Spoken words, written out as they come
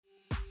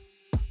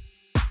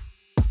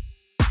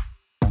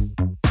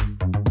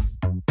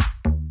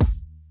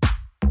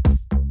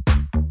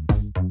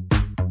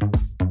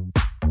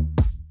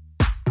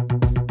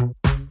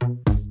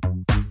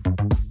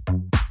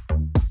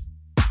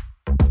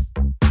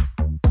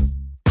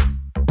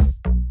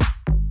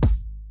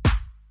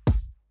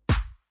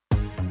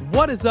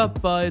What is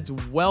up, buds?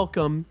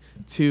 Welcome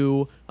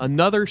to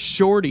another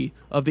shorty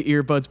of the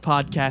Earbuds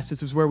podcast.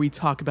 This is where we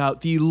talk about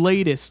the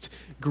latest,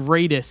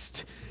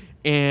 greatest,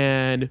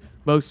 and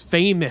most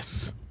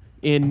famous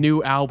in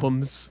new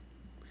albums.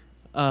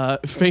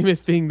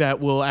 Famous being that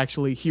we'll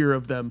actually hear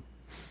of them.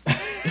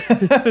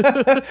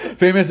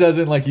 Famous as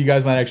in like you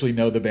guys might actually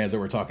know the bands that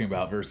we're talking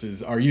about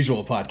versus our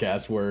usual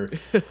podcast where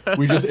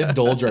we just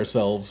indulge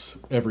ourselves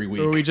every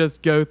week. Or we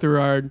just go through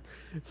our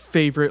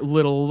favorite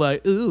little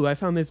like, ooh, I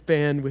found this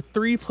band with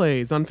 3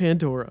 plays on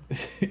Pandora.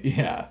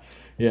 This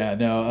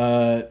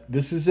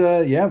is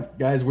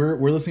guys,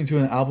 we're listening to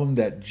an album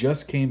that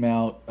just came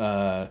out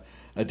a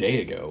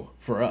day ago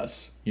for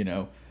us,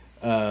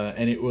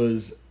 and it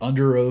was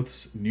Under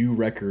Oath's new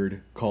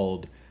record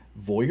called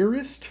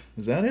Voyeurist.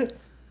 Is that it?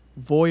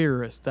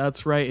 Voyeurist,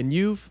 that's right. And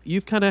you've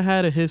kind of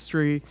had a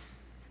history.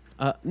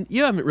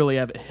 You haven't really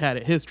had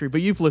a history,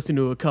 but you've listened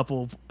to a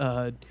couple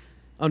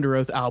Under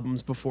Oath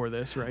albums before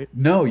this, right?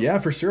 No, yeah,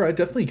 for sure. I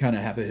definitely kind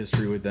of have a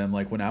history with them.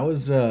 Like when I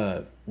was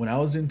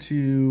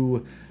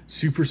into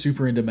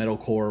super into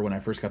metalcore when I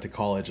first got to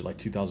college at like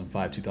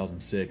 2005,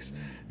 2006.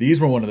 These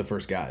were one of the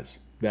first guys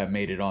that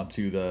made it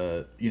onto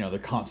the the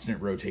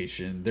constant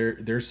rotation.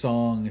 Their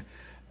song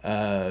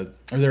or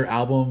their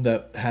album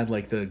that had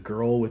like the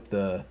girl with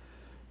the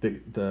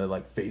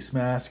like face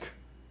mask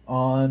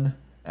on.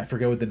 I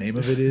forget what the name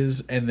of it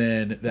is. And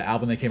then the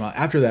album that came out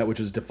after that, which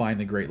was Define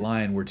the Great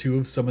Line, were two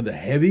of some of the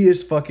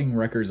heaviest fucking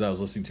records I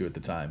was listening to at the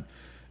time.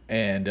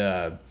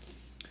 And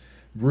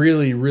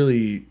really,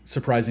 really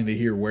surprising to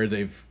hear where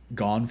they've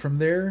gone from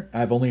there.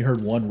 I've only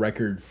heard one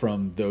record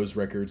from those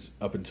records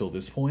up until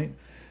this point,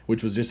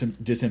 which was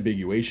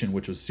Disambiguation,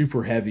 which was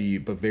super heavy,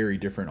 but very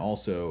different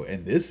also.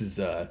 And this is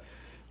a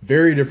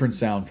very different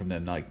sound from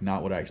them, like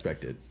not what I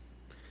expected.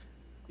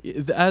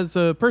 As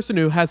a person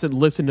who hasn't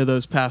listened to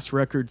those past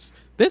records,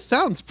 this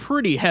sounds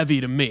pretty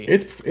heavy to me.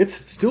 It's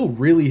still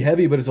really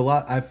heavy, but it's a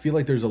lot. I feel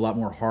like there's a lot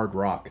more hard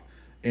rock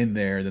in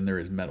there than there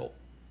is metal.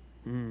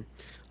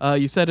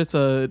 You said it's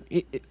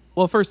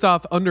well, first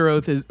off, Under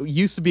Oath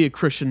used to be a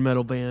Christian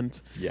metal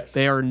band. Yes.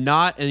 They are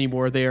not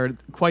anymore. They are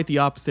quite the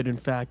opposite, in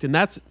fact. And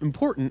that's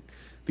important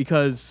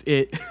because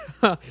it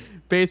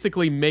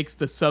basically makes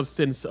the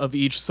substance of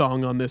each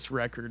song on this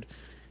record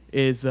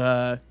is...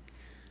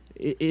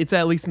 it's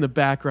at least in the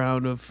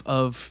background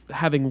of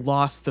having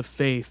lost the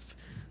faith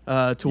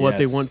to what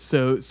they once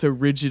so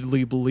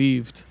rigidly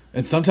believed.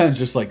 And sometimes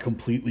just like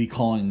completely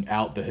calling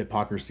out the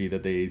hypocrisy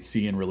that they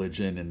see in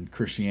religion and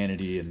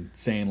Christianity and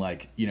saying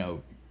like,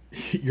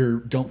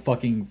 don't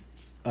fucking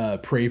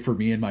pray for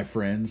me and my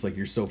friends. Like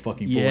you're so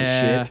fucking full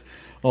of shit.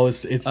 All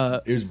this, it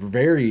was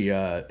very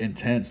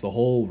intense. The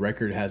whole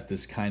record has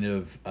this kind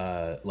of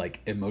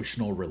like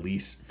emotional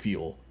release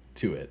feel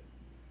to it.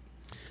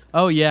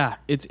 Oh yeah,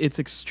 it's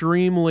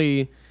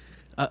extremely.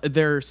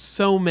 There are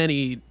so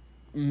many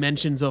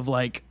mentions of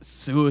like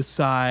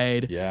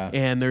suicide,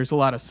 and there's a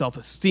lot of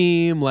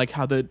self-esteem, like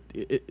how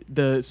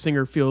the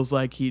singer feels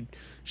like he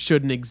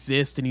shouldn't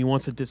exist and he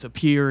wants to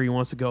disappear, he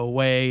wants to go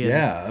away.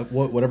 And,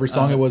 whatever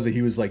song it was that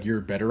he was like,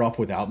 "You're better off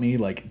without me."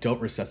 Like,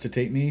 don't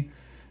resuscitate me.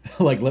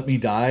 Like, let me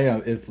die.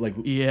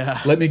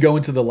 Let me go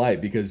into the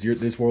light because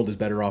this world is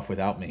better off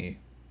without me.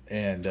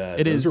 And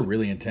those are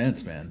really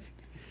intense, man.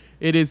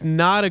 It is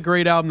not a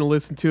great album to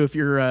listen to if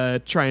you're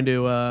trying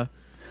to,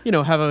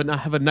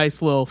 have a nice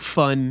little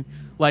fun,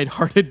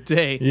 lighthearted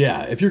day.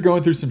 Yeah, if you're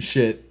going through some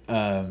shit,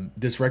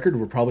 this record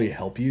will probably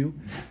help you.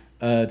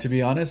 To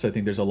be honest, I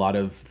think there's a lot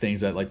of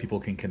things that like people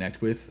can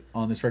connect with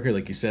on this record,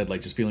 like you said,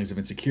 like just feelings of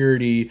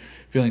insecurity,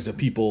 feelings of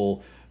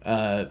people,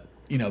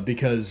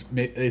 because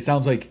it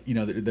sounds like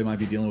they might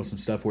be dealing with some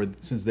stuff where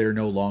since they're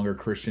no longer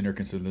Christian or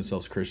consider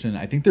themselves Christian,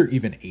 I think they're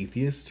even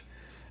atheist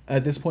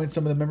at this point.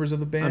 Some of the members of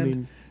the band. I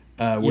mean.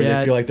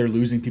 They feel like they're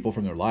losing people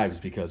from their lives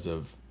because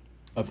of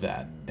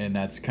that, and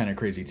that's kind of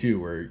crazy too.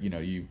 Where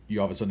you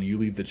all of a sudden you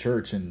leave the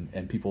church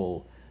and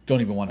people don't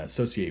even want to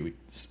associate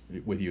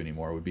with you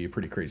anymore. It would be a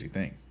pretty crazy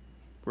thing,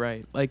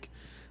 right? Like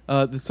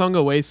the song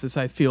Oasis,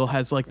 I feel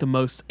has like the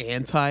most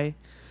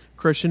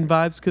anti-Christian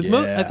vibes because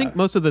I think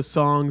most of the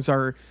songs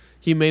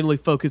he mainly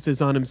focuses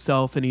on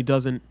himself and he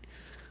doesn't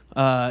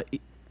try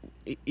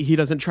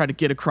to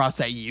get across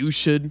that you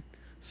should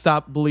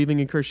stop believing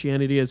in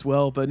Christianity as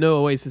well. But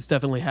no, Oasis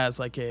definitely has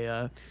like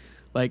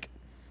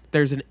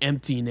there's an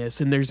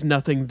emptiness and there's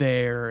nothing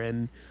there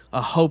and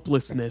a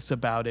hopelessness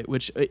about it,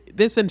 which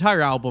this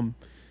entire album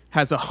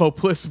has a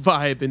hopeless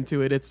vibe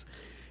into it.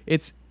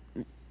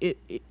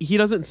 He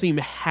doesn't seem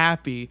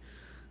happy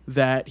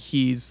that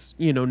he's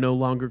no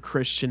longer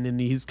Christian,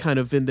 and he's kind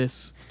of in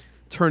this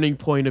turning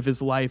point of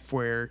his life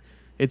where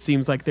it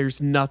seems like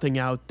there's nothing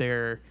out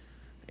there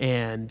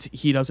and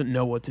he doesn't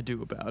know what to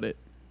do about it.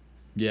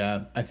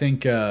 Yeah, I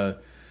think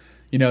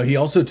he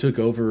also took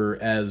over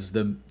as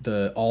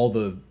all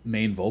the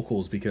main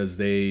vocals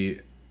because I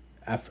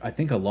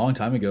think a long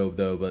time ago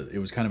though, but it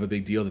was kind of a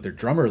big deal that their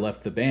drummer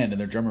left the band, and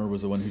their drummer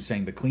was the one who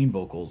sang the clean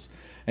vocals,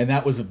 and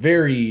that was a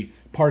very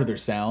part of their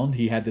sound.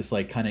 He had this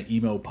like kind of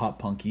emo pop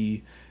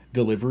punky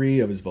delivery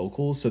of his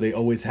vocals, so they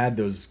always had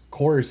those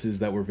choruses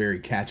that were very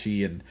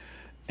catchy.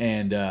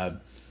 And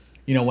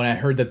you know, when I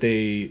heard that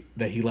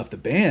he left the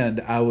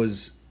band, I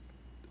was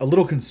a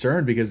little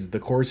concerned because the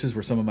choruses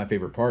were some of my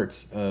favorite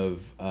parts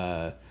of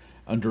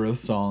Under Oath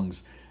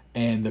songs,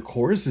 and the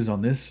choruses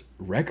on this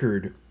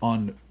record,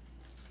 on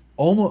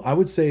almost, I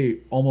would say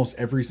almost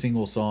every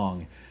single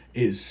song,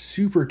 is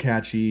super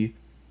catchy,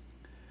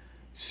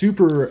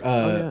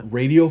 super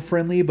radio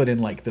friendly, but in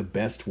like the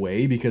best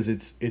way, because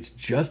it's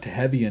just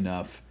heavy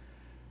enough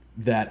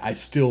that I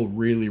still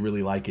really,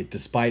 really like it,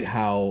 despite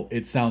how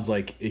it sounds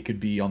like it could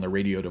be on the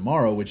radio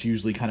tomorrow, which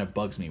usually kind of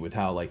bugs me with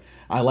how, like,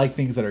 I like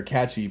things that are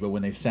catchy, but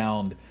when they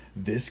sound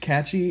this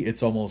catchy,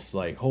 it's almost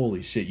like,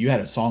 holy shit, you had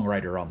a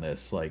songwriter on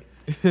this, like,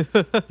 you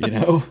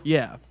know?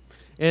 Yeah.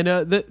 And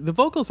the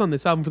vocals on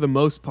this album, for the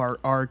most part,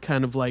 are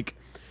kind of like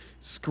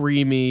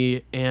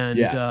screamy and,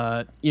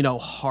 you know,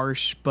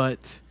 harsh,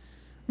 but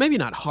maybe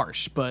not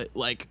harsh, but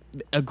like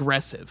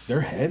aggressive.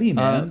 They're heavy,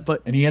 man.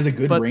 And he has a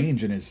good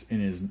range in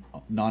his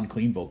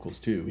non-clean vocals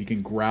too. He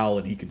can growl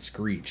and he can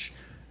screech,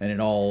 and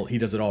he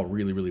does it all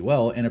really, really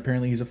well. And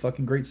apparently he's a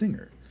fucking great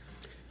singer.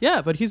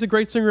 Yeah, but he's a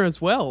great singer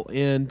as well.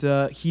 And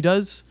he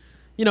does,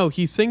 you know,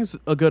 he sings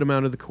a good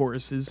amount of the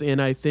choruses,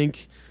 and I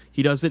think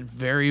he does it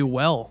very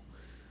well.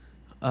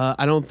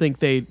 I don't think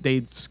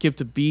they skipped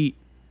a beat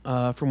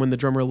from when the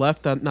drummer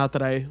left. Not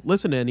that I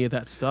listen to any of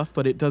that stuff,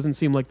 but it doesn't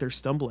seem like they're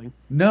stumbling.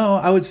 No,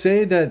 I would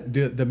say that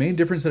the main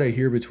difference that I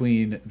hear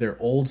between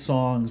their old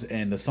songs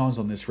and the songs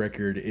on this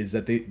record is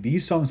that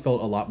these songs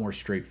felt a lot more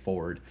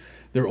straightforward.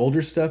 Their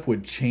older stuff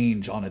would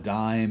change on a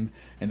dime,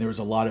 and there was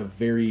a lot of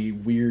very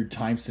weird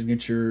time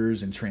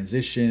signatures and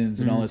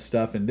transitions and all this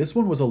stuff. And this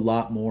one was a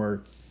lot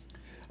more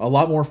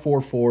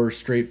 4/4,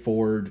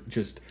 straightforward,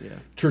 just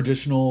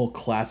traditional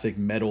classic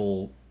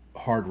metal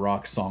hard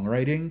rock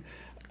songwriting.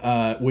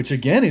 Which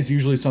again is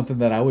usually something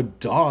that I would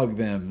dog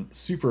them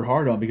super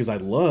hard on, because I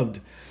loved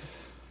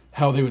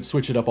how they would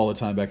switch it up all the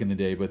time back in the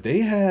day. But they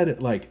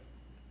had, like,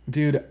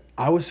 dude,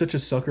 I was such a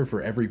sucker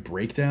for every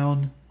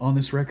breakdown on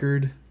this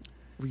record.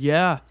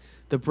 Yeah,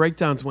 the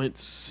breakdowns went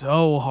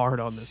so hard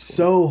on this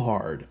so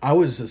hard. I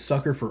was a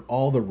sucker for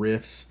all the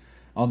riffs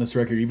on this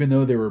record, even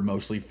though they were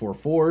mostly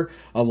 4/4.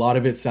 A lot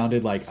of it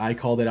sounded like, I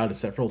called it out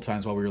several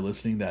times while we were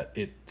listening, that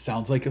it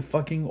sounds like a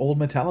fucking old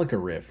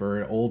Metallica riff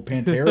or an old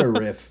Pantera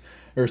riff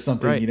or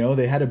something. Right. You know,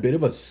 they had a bit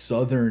of a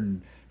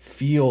southern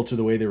feel to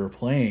the way they were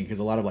playing, because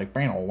a lot of like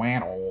wannel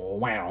wannel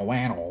wannel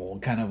wannel,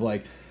 kind of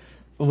like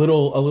a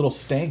little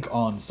stank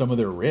on some of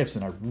their riffs,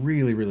 and I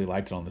really, really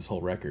liked it on this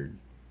whole record.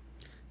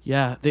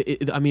 Yeah,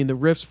 I mean, the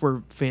riffs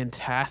were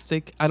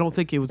fantastic. I don't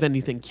think it was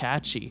anything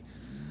catchy.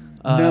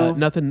 No.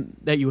 Nothing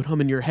that you would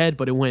hum in your head,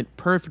 but it went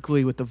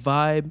perfectly with the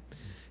vibe.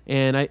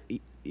 And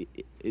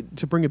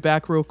to bring it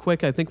back real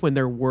quick, I think when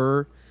there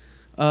were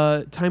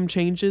time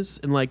changes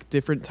and like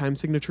different time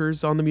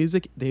signatures on the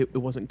music, it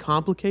wasn't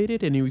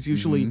complicated, and it was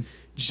usually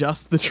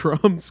just the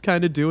drums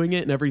kind of doing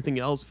it, and everything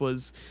else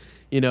was,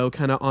 you know,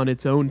 kind of on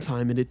its own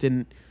time, and it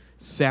didn't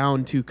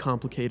sound too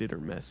complicated or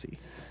messy.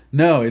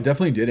 No, it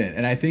definitely didn't.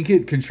 And I think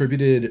it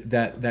contributed,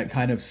 that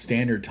kind of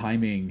standard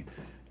timing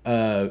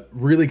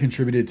really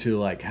contributed to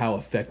like how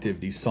effective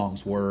these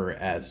songs were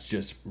as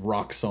just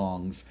rock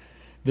songs.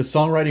 The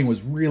songwriting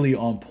was really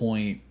on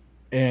point,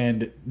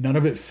 and none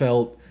of it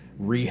felt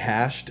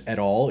rehashed at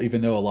all,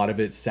 even though a lot of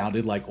it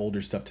sounded like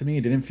older stuff to me.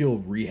 It didn't feel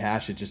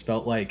rehashed. It just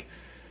felt like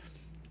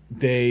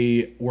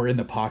they were in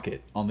the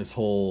pocket on this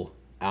whole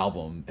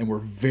album and were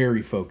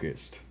very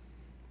focused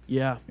in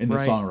the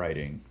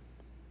songwriting.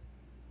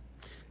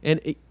 And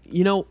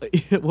you know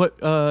what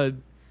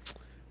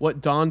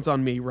dawns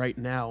on me right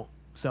now,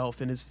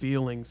 Self, and his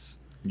feelings.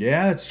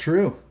 Yeah, it's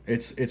true.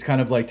 It's kind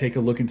of like, take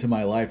a look into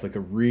my life, like a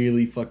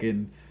really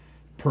fucking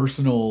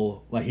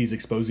personal, like he's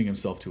exposing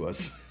himself to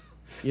us.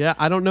 Yeah,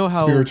 I don't know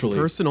how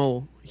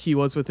personal he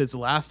was with his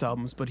last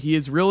albums, but he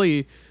is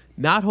really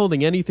not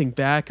holding anything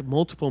back.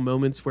 Multiple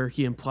moments where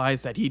he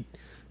implies that he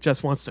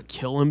just wants to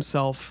kill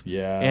himself.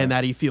 Yeah, and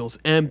that he feels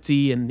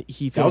empty, and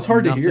he feels. That was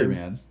hard nothing. To hear,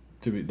 man.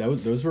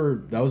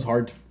 That was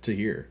hard to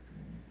hear.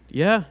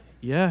 Yeah,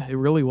 it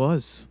really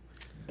was.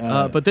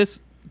 But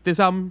this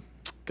album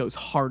goes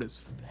hard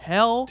as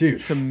hell,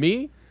 dude, to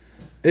me.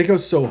 It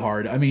goes so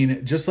hard. I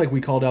mean, just like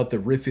we called out the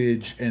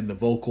riffage and the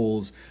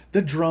vocals,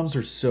 the drums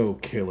are so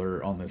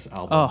killer on this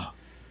album. Oh,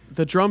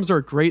 the drums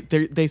are great.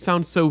 They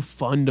sound so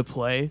fun to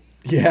play.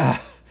 Yeah.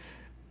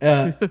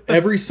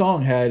 Every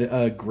song had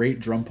a great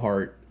drum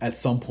part at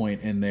some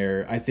point in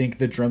there. I think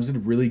the drums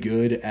did really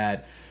good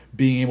at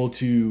being able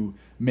to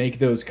make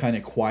those kind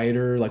of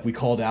quieter, like we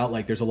called out,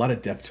 like there's a lot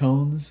of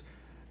Deftones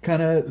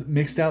kind of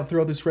mixed out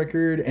throughout this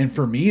record. And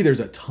for me, there's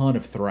a ton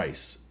of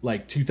Thrice,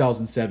 like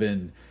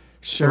 2007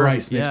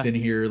 Thrice mixed in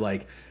here.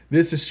 Like,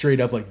 this is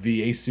straight up like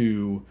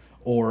Viesu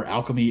or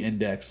Alchemy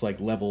Index, like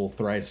level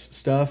Thrice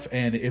stuff.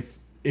 And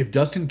if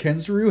Dustin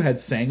Kensrue had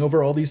sang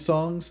over all these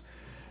songs,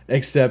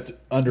 except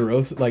Under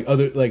Oath, like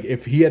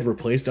if he had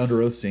replaced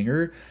Under Oath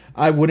singer,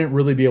 I wouldn't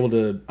really be able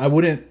to. I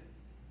wouldn't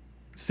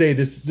say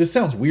this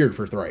sounds weird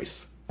for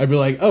Thrice. I'd be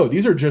like, oh,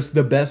 these are just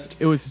the best.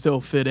 It would still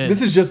fit in.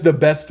 This is just the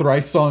best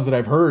Thrice songs that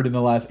I've heard in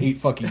the last 8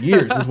 fucking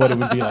years, is what it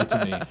would be like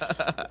to me.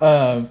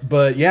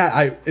 But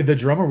yeah, the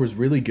drummer was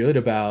really good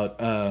about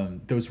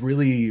those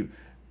really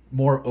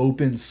more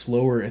open,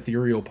 slower,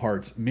 ethereal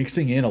parts,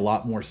 mixing in a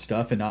lot more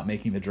stuff and not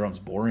making the drums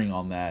boring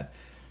on that,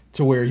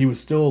 to where he was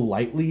still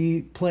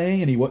lightly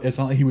playing, and it's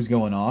not like he was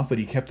going off, but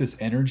he kept this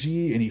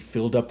energy and he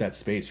filled up that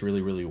space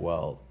really, really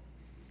well.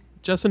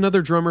 Just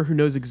another drummer who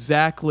knows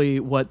exactly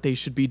what they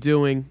should be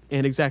doing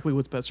and exactly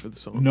what's best for the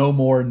song. No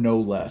more, no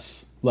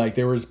less. Like,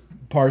 there was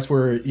parts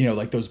where,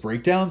 like those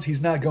breakdowns,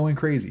 he's not going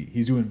crazy.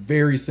 He's doing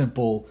very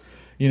simple,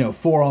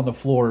 4 on the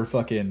floor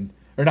fucking,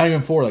 or not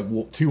even 4,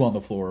 like 2 on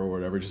the floor or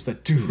whatever. Just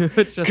like, dude,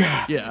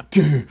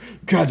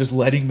 God, just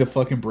letting the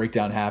fucking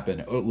breakdown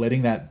happen,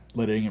 letting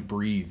it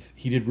breathe.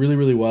 He did really,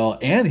 really well.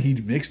 And he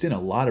mixed in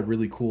a lot of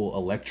really cool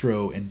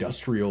electro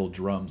industrial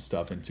drum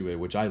stuff into it,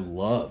 which I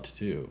loved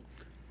too.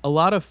 A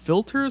lot of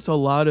filters, a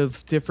lot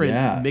of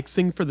different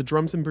mixing for the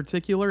drums in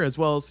particular, as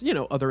well as,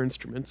 other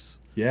instruments.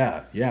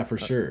 Yeah, for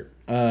sure.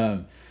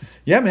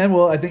 Yeah, man.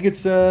 Well, I think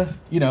it's, I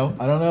don't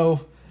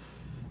know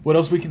what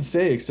else we can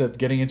say except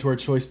getting into our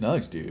choice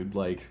nugs, dude.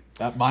 Like,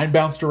 that mine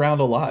bounced around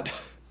a lot.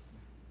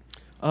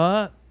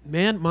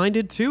 Man, mine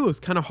did too. It was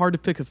kind of hard to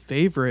pick a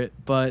favorite,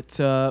 but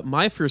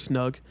my first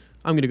nug,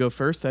 I'm going to go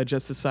first, I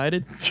just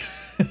decided,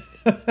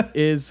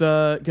 is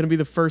going to be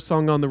the first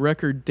song on the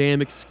record,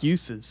 Damn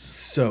Excuses.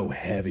 So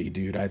heavy,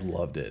 dude. I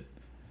loved it.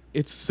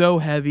 It's so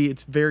heavy.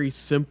 It's very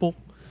simple,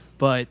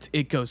 but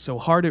it goes so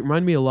hard. It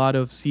reminded me a lot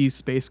of See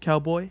Space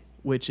Cowboy,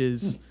 which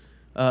is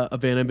a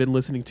band I've been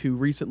listening to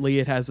recently.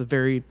 It has a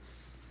very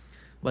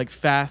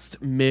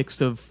fast mix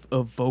of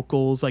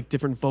vocals, like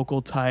different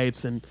vocal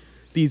types and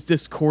these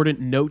discordant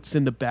notes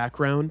in the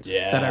background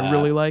that I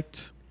really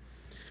liked.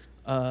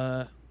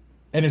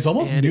 And it's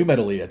almost new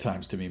metal-y at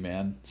times to me,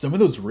 man. Some of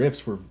those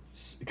riffs were,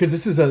 because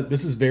this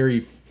is very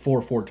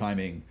 4/4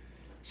 timing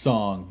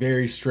song,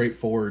 very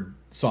straightforward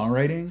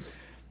songwriting,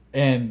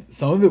 and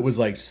some of it was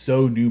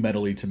so new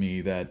metal-y to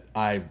me that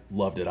I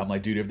loved it. I'm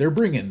like, dude, if they're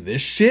bringing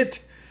this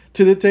shit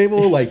to the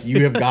table,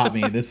 you have got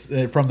me. This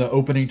from the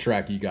opening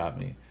track, you got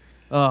me.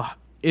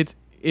 It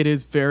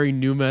is very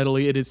new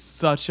metal-y. It is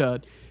such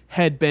a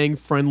headbang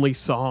friendly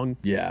song.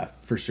 Yeah,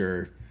 for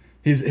sure.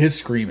 His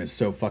scream is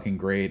so fucking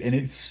great, and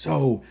it's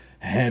so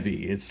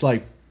heavy. It's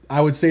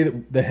I would say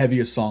that the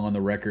heaviest song on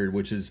the record,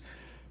 which is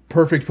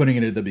perfect putting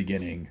it at the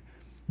beginning.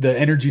 The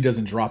energy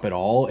doesn't drop at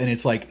all, and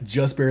it's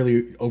just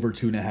barely over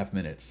 2.5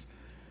 minutes.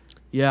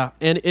 Yeah,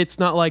 and it's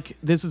not like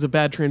this is a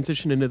bad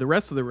transition into the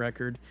rest of the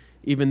record,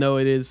 even though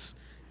it is,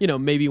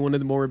 maybe one of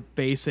the more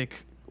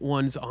basic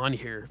ones on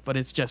here, but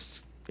it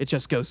just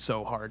goes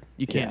so hard.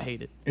 You can't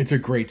hate it. It's a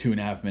great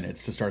 2.5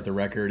 minutes to start the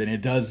record, and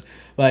it does,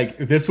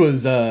 this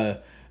was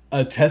a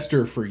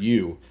tester for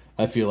you,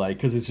 I feel like,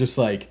 because it's just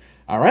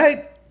all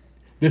right,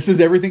 this is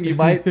everything you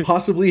might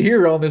possibly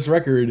hear on this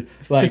record.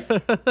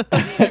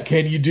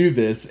 Can you do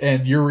this?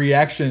 And your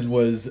reaction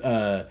was,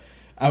 I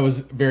was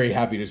very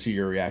happy to see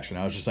your reaction.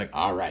 I was just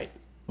all right,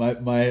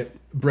 my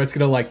Brett's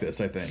gonna like this,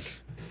 I think.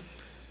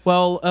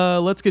 Well,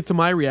 let's get to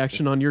my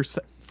reaction on your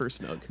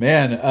first nug.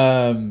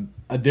 Man,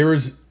 there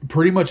was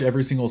pretty much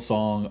every single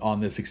song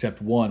on this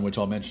except one, which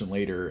I'll mention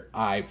later,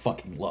 I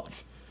fucking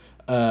love.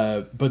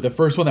 But the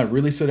first one that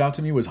really stood out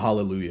to me was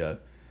Hallelujah,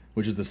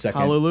 which is the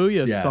second.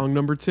 Hallelujah, song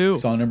number 2.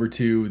 Song number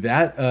 2.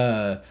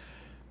 That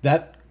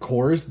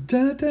chorus,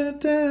 da, da,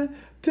 da,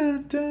 da,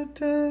 da,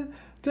 da,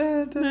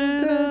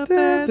 da, da,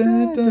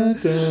 da,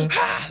 da,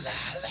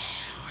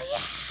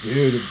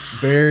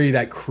 dude,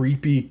 that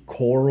creepy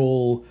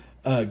choral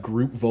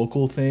group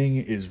vocal thing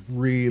is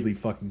really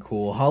fucking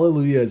cool.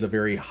 Hallelujah is a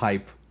very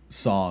hype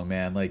song,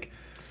 man.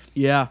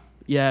 Yeah,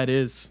 it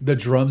is. The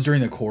drums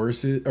during the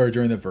choruses or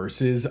during the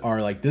verses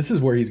are this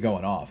is where he's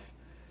going off.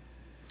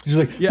 He's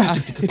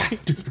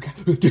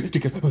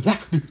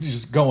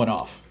just going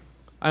off.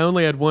 I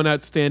only had one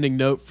outstanding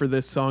note for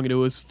this song, and it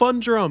was fun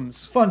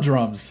drums. Fun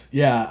drums.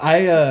 Yeah,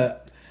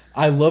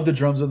 I love the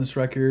drums on this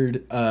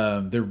record.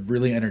 They're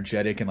really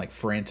energetic and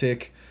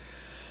frantic.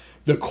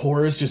 The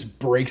chorus just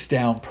breaks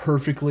down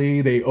perfectly.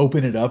 They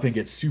open it up and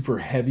get super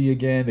heavy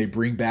again. They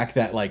bring back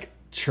that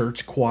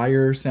church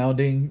choir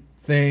sounding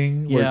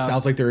thing where it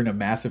sounds like they're in a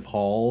massive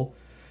hall.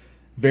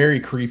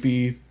 Very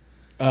creepy.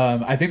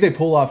 I think they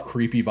pull off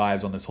creepy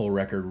vibes on this whole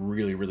record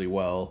really, really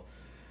well.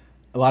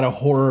 A lot of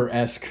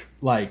horror-esque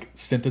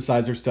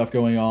synthesizer stuff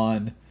going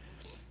on.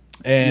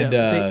 And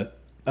go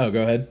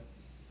ahead.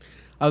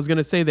 I was going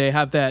to say they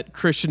have that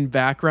Christian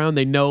background.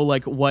 They know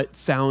what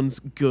sounds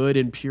good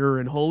and pure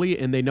and holy,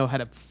 and they know how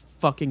to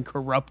fucking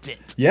corrupt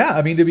it. Yeah,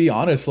 I mean, to be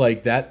honest,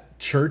 that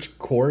church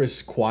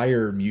chorus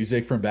choir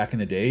music from back in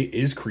the day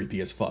is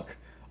creepy as fuck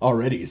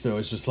already. So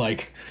it's just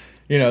they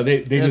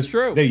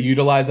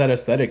utilize that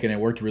aesthetic, and it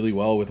worked really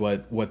well with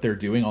what they're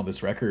doing on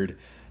this record.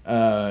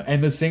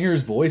 And the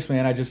singer's voice,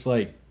 man,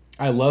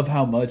 I love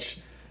how much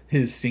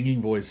his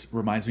singing voice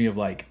reminds me of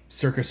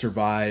Circa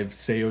Survive,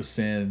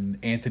 Seosin,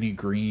 Anthony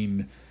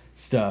Green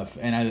stuff.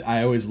 And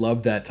I always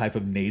loved that type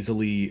of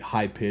nasally,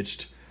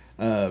 high-pitched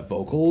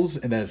vocals,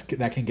 and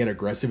that can get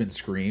aggressive and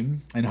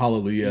scream. And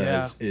Hallelujah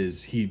Yeah.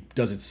 is he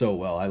does it so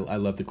well. I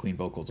love the clean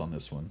vocals on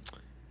this one.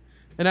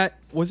 And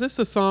was this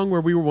a song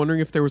where we were wondering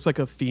if there was like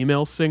a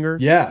female singer?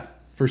 Yeah,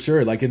 for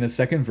sure. Like in the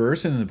second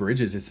verse and in the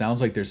bridges, it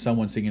sounds like there's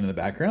someone singing in the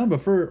background,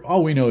 but for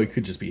all we know, it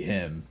could just be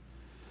him.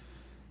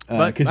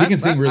 Because he can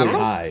sing really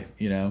high,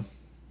 you know?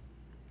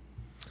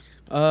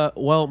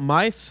 Well,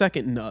 my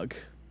second nug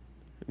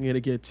I'm going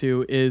to get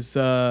to is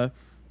the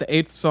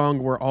eighth song,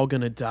 We're All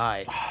Gonna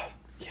Die.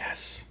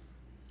 Yes.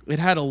 It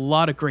had a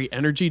lot of great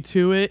energy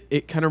to it.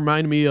 It kind of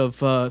reminded me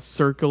of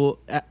Circle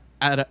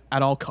at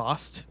All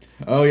Cost.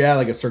 Oh, yeah,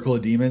 like a Circle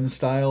of Demons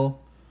style.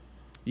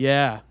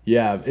 Yeah.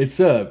 Yeah, it's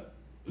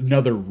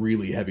another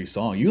really heavy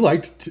song. You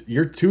liked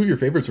your two of your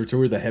favorites were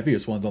two of the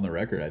heaviest ones on the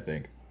record, I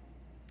think.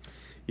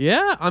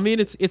 Yeah, I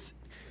mean it's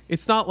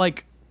not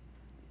like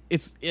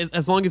it's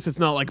as long as it's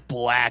not like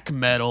black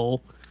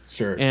metal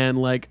Sure. and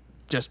like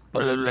just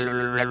like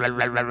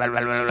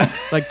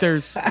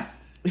there's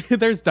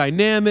there's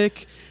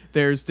dynamic,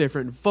 there's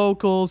different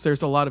vocals,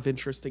 there's a lot of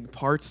interesting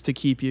parts to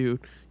keep you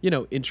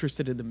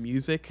interested in the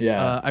music.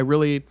 Yeah. I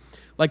really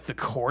like the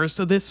chorus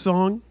of this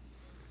song,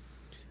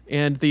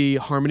 and the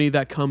harmony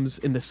that comes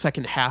in the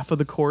second half of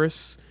the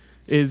chorus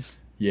is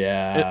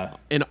yeah.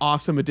 an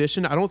awesome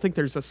addition. I don't think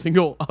there's a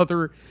single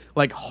other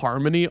like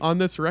harmony on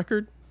this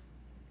record.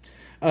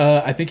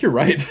 I think you're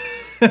right.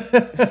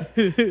 And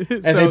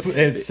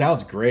it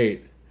sounds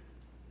great.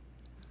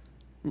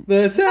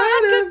 The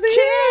time of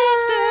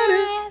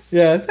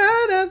yeah.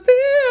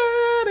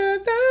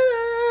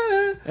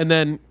 And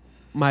then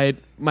my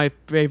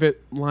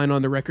favorite line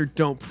on the record,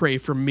 "Don't pray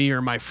for me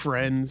or my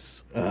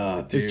friends."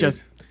 Dude.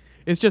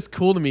 It's just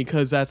cool to me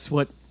because that's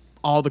what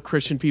all the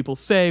Christian people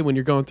say when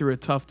you're going through a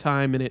tough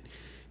time, and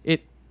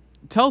it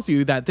tells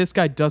you that this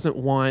guy doesn't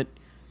want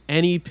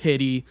any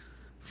pity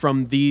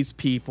from these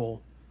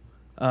people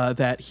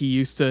that he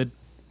used to,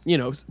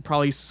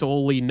 probably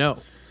solely know.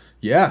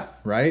 Yeah,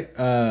 right.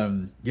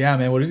 Yeah,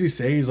 man. What does he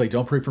say? He's like,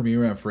 "Don't pray for me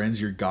or my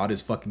friends. Your God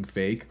is fucking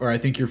fake," or "I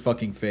think you're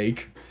fucking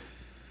fake."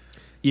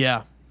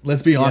 Yeah.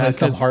 Let's be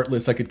honest. I'm 'cause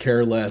heartless. I could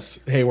care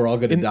less. Hey, we're all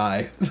gonna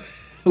die.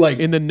 Like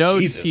in the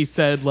notes,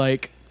 Jesus.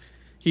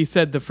 he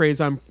said the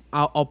phrase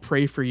I'll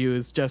pray for you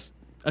is just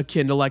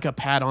akin to like a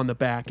pat on the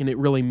back, and it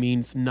really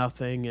means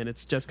nothing, and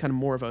it's just kind of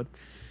more of a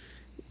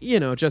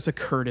just a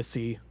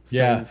courtesy thing.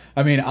 Yeah,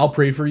 I mean, "I'll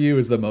pray for you"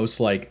 is the most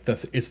like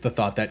it's the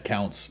thought that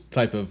counts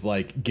type of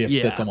like gift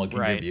that someone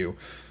can give you,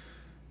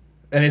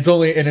 and it's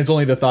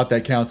only the thought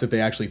that counts if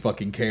they actually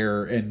fucking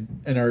care and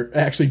are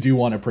actually do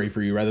want to pray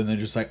for you rather than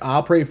just like,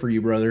 "I'll pray for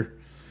you, brother."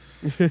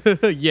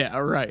 Yeah,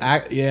 right.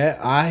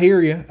 I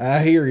hear you.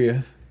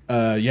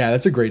 Yeah,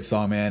 that's a great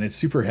song, man. It's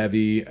super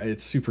heavy.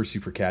 It's super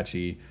super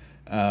catchy.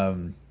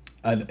 And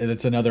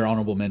it's another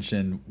honorable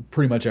mention.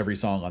 Pretty much every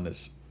song on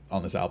this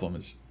album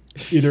is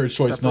either a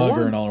choice snug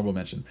or an honorable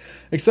mention,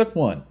 except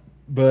one.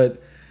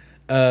 But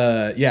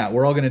yeah,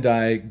 "We're All Gonna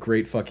Die,"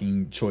 great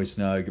fucking choice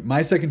snug.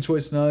 My second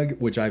choice snug,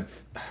 which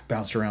I've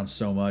bounced around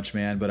so much,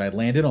 man, but I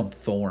landed on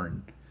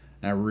 "Thorn,"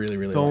 and I really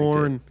really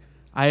liked it.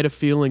 I had a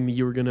feeling that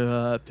you were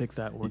gonna pick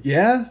that one.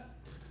 Yeah.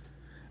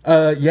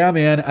 Yeah,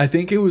 man. I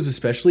think it was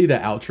especially the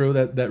outro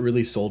that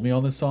really sold me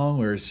on the song,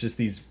 where it's just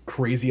these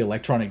crazy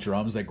electronic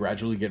drums that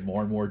gradually get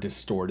more and more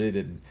distorted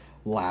and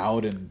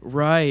loud and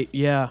Right.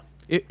 Yeah.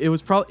 It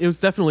was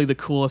definitely the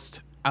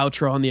coolest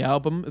outro on the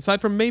album, aside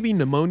from maybe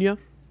 "Pneumonia."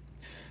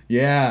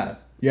 yeah.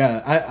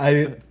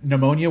 I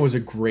 "Pneumonia" was a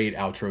great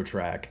outro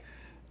track,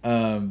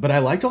 but I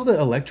liked all the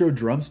electro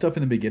drum stuff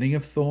in the beginning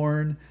of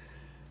 "Thorn."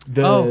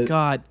 Oh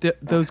god,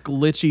 those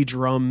glitchy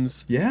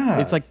drums. Yeah.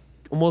 It's like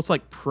almost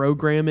like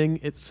programming.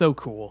 It's so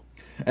cool.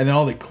 And then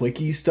all the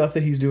clicky stuff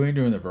that he's doing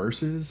during the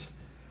verses.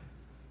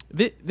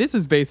 This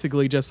is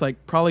basically just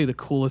like probably the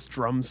coolest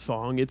drum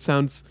song. It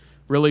sounds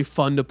really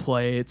fun to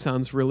play. It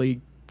sounds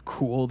really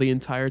cool the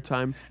entire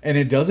time. And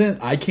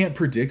I can't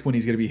predict when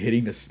he's going to be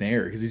hitting the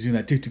snare because he's doing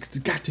that.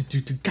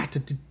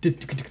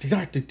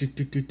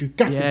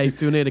 Yeah, he's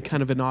doing it at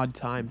kind of an odd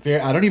time.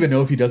 I don't even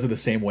know if he does it the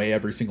same way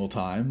every single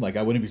time. Like,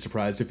 I wouldn't be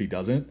surprised if he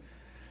doesn't.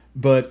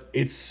 But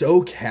it's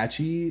so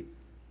catchy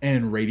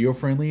and radio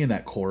friendly in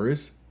that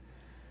chorus.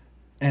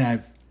 And I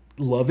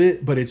love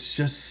it, but it's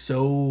just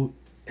so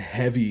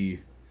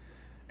heavy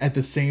at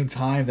the same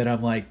time that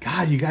I'm like,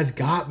 God, you guys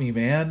got me,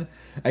 man.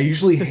 I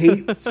usually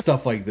hate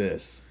stuff like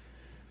this.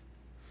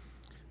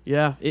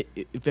 Yeah, it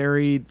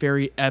very,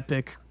 very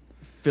epic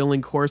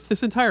filling chorus.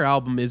 This entire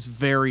album is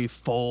very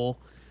full.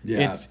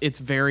 Yeah. It's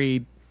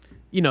very,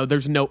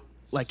 there's no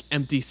like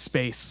empty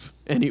space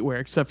anywhere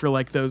except for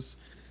like those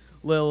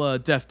little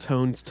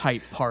Deftones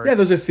type parts. Yeah,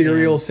 those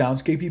ethereal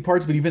soundscapey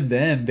parts, but even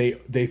then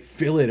they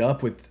fill it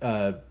up with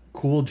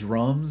cool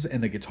drums,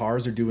 and the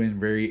guitars are doing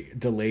very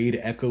delayed,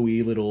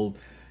 echoey little,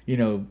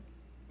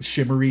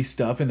 shimmery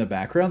stuff in the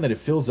background that it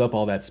fills up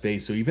all that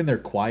space. So even their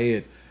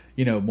quiet,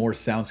 more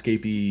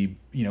soundscapey,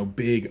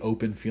 big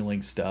open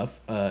feeling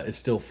stuff is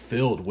still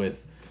filled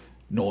with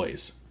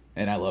noise,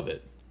 and I love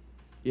it.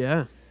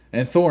 Yeah.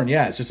 And "Thorn,"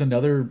 yeah, it's just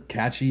another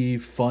catchy,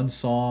 fun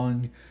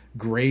song.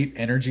 great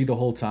energy the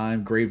whole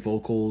time, great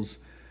vocals,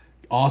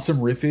 awesome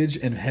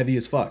riffage, and heavy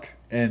as fuck.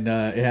 And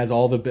it has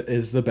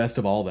is the best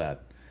of all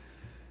that.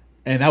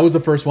 And that was the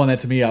first one that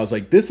to me I was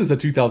like, this is a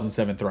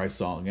 2007 Thrice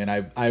song, and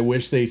I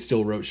wish they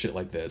still wrote shit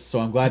like this.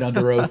 So I'm glad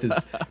Under Oath is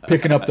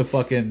picking up the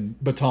fucking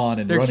baton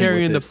and They're running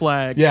carrying with the it.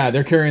 flag. Yeah,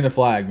 they're carrying the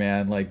flag,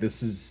 man. Like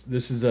this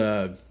is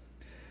a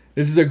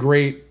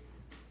great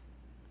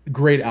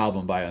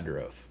album by Under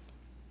Oath.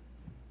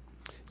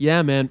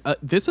 Yeah, man.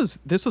 This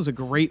was a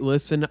great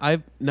listen.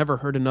 I've never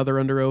heard another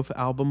Under Oath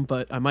album,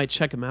 but I might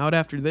check them out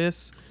after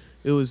this.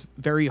 It was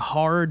very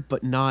hard,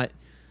 but not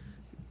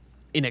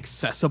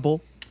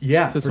inaccessible.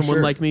 Yeah, to for someone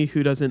sure. like me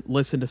who doesn't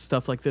listen to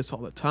stuff like this all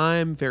the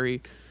time.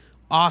 Very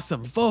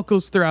awesome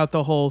vocals throughout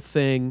the whole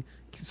thing.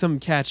 Some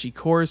catchy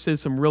choruses,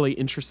 some really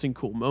interesting,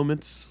 cool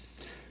moments.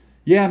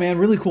 Yeah, man,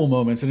 really cool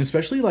moments, and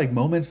especially like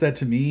moments that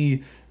to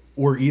me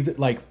were either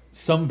like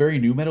some very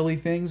new metal-y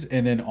things,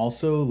 and then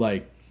also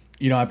like,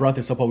 you know, I brought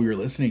this up while we were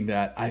listening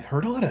that I've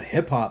heard a lot of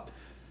hip hop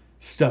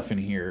stuff in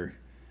here,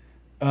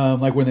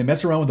 like when they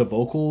mess around with the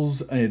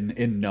vocals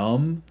in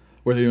Numb,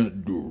 where they're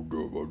doing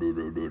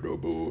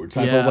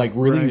type of like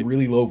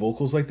really low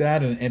vocals like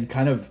that, and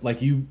kind of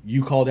like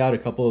you called out a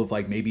couple of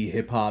like maybe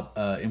hip hop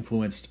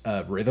influenced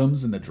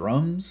rhythms in the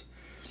drums.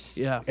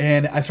 Yeah.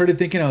 And I started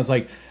thinking, I was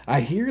like,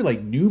 I hear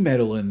like new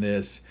metal in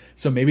this,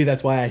 so maybe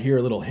that's why I hear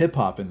a little hip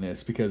hop in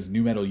this, because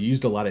new metal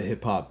used a lot of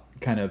hip hop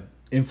kind of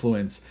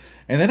influence.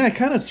 And then I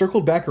kind of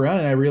circled back around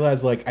and I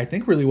realized, like, I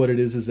think really what it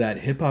is that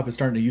hip hop is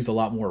starting to use a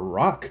lot more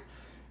rock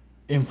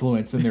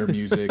influence in their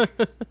music.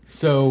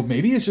 So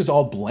maybe it's just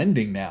all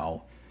blending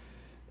now.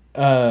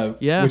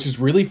 Yeah. Which is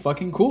really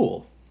fucking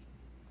cool.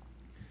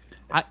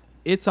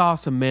 It's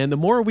awesome, man. The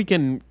more we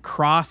can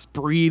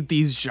crossbreed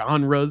these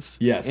genres,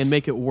 Yes, and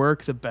make it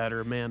work, the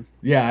better, man.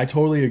 Yeah, I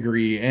totally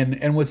agree.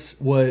 And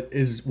what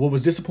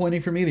was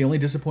disappointing for me, the only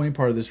disappointing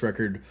part of this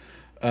record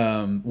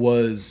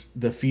was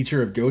the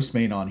feature of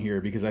Ghostmane on here,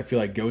 because I feel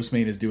like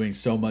Ghostmane is doing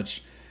so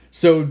much,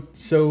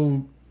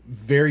 so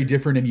very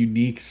different and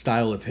unique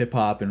style of hip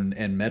hop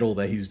and metal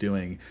that he's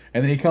doing.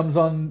 And then he comes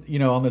on, you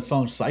know, on the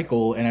song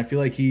Cycle, and I feel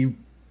like he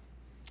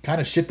kind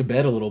of shit the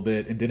bed a little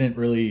bit and didn't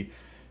really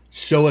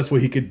show us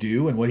what he could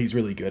do and what he's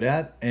really good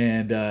at.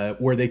 And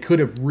where they could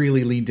have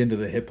really leaned into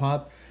the hip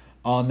hop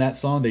on that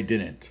song, they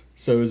didn't.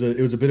 So it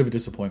was a bit of a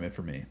disappointment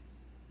for me.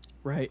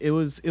 Right. It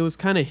was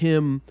kind of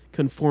him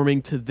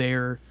conforming to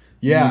their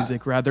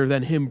music rather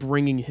than him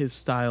bringing his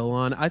style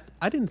on.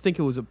 I didn't think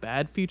it was a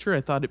bad feature.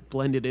 I thought it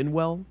blended in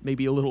well,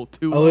 maybe a little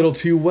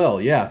too well.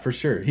 Yeah, for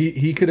sure.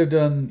 He could have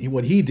done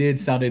what he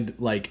did. Sounded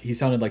like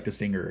the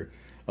singer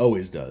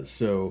always does.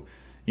 So,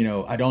 you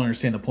know, I don't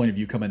understand the point of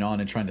you coming on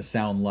and trying to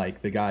sound like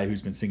the guy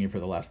who's been singing for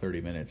the last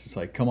 30 minutes. It's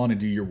like, come on and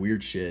do your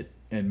weird shit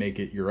and make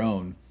it your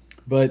own.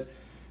 But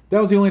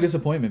that was the only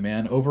disappointment,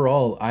 man.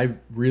 Overall, I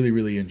really,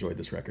 really enjoyed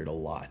this record a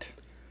lot.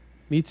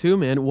 Me too,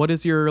 man. What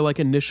is your like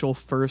initial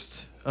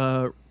first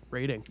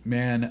rating?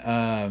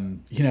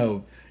 Man, you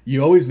know,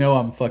 you always know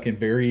I'm fucking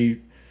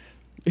very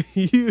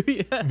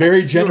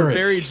very generous.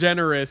 Very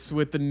generous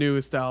with the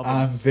newest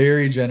albums. I'm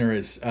very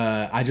generous.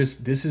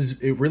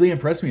 It really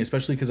impressed me,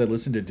 especially because I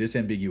listened to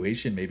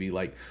Disambiguation maybe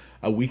like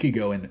a week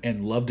ago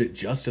and loved it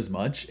just as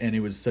much. And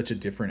it was such a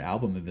different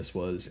album than this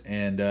was.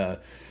 And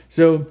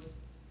so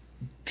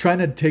trying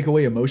to take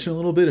away emotion a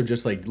little bit of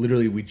just like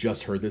literally we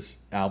just heard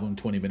this album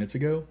 20 minutes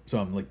ago. So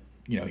I'm like,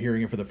 you know,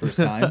 hearing it for the first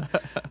time.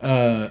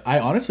 I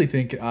honestly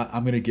think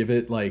I'm going to give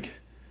it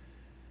like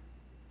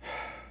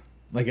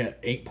a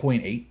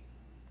 8.8.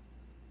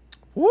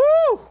 Woo!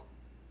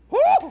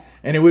 Woo!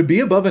 And it would be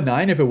above a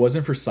 9 if it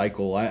wasn't for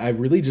Cycle. I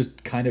really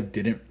just kind of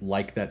didn't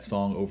like that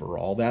song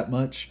overall that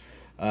much.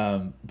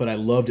 But I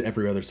loved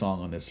every other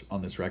song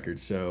on this record.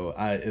 So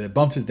it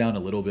bumped us down a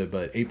little bit,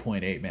 but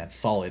 8.8, man,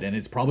 solid. And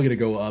it's probably going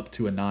to go up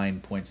to a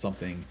 9 point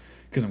something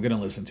because I'm going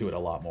to listen to it a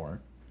lot more.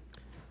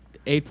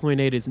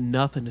 8.8 is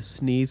nothing to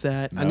sneeze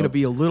at. Nope. I'm going to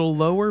be a little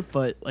lower,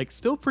 but like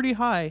still pretty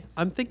high.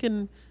 I'm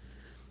thinking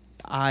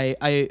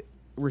I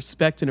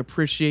respect and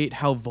appreciate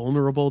how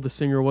vulnerable the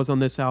singer was on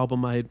this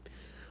album.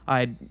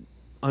 I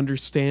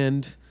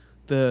understand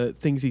the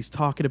things he's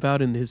talking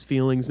about and his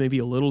feelings maybe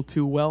a little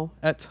too well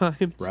at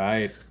times.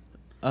 Right.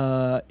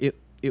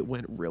 It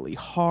went really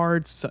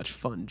hard, such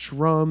fun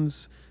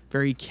drums,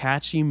 very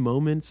catchy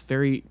moments,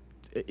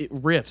 it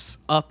riffs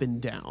up and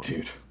down.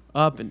 Dude.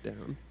 Up and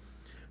down.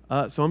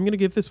 So I'm going to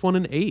give this one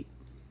an 8.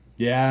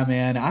 Yeah,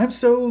 man. I'm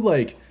so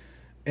like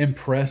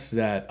impressed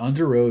that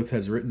Under Oath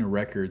has written a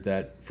record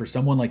that for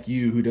someone like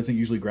you who doesn't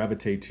usually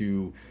gravitate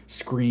to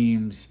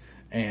screams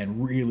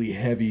and really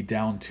heavy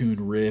down-tuned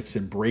riffs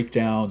and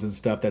breakdowns and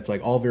stuff that's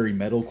like all very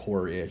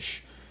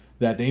metalcore-ish,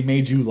 that they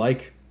made you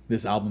like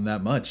this album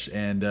that much.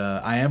 And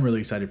I am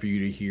really excited for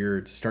you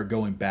to start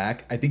going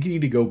back. I think you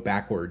need to go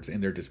backwards in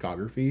their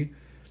discography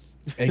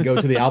and go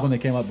to the album that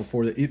came out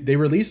before. They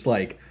released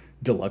like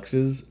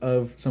deluxes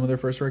of some of their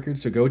first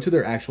records. So go to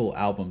their actual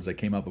albums that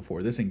came out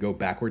before this and go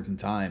backwards in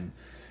time.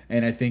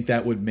 And I think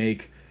that would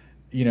make,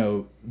 you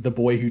know, The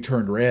Boy Who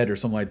Turned Red or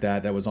something like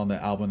that was on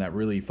the album that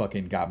really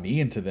fucking got me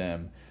into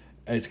them.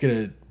 It's going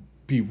to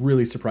be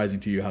really surprising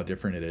to you how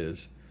different it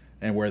is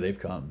and where they've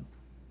come.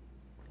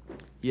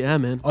 Yeah,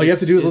 man. All you have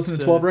to do is listen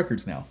to 12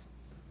 records now.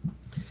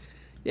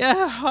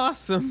 Yeah,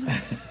 awesome.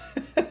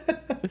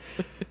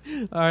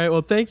 All right,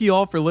 well, thank you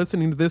all for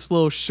listening to this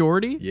little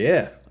shorty.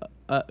 Yeah.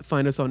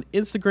 Find us on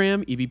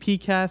Instagram,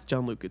 EBPcast,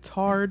 John Luke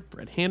Guitard,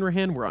 Brett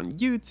Hanrahan. We're on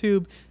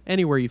YouTube,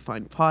 anywhere you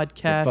find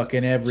podcasts. We're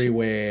fucking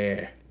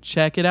everywhere.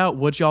 Check it out.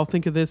 What y'all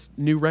think of this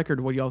new record?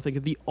 What do y'all think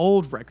of the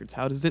old records?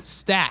 How does it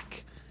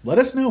stack? Let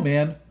us know,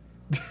 man.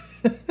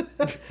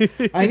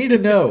 I need to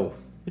know.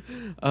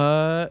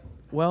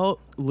 Well,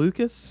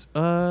 Lucas,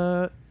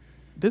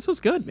 this was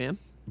good, man.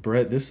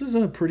 Brett, this is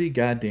a pretty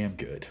goddamn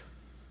good.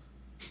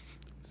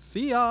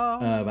 See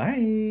ya.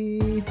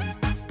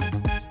 Bye.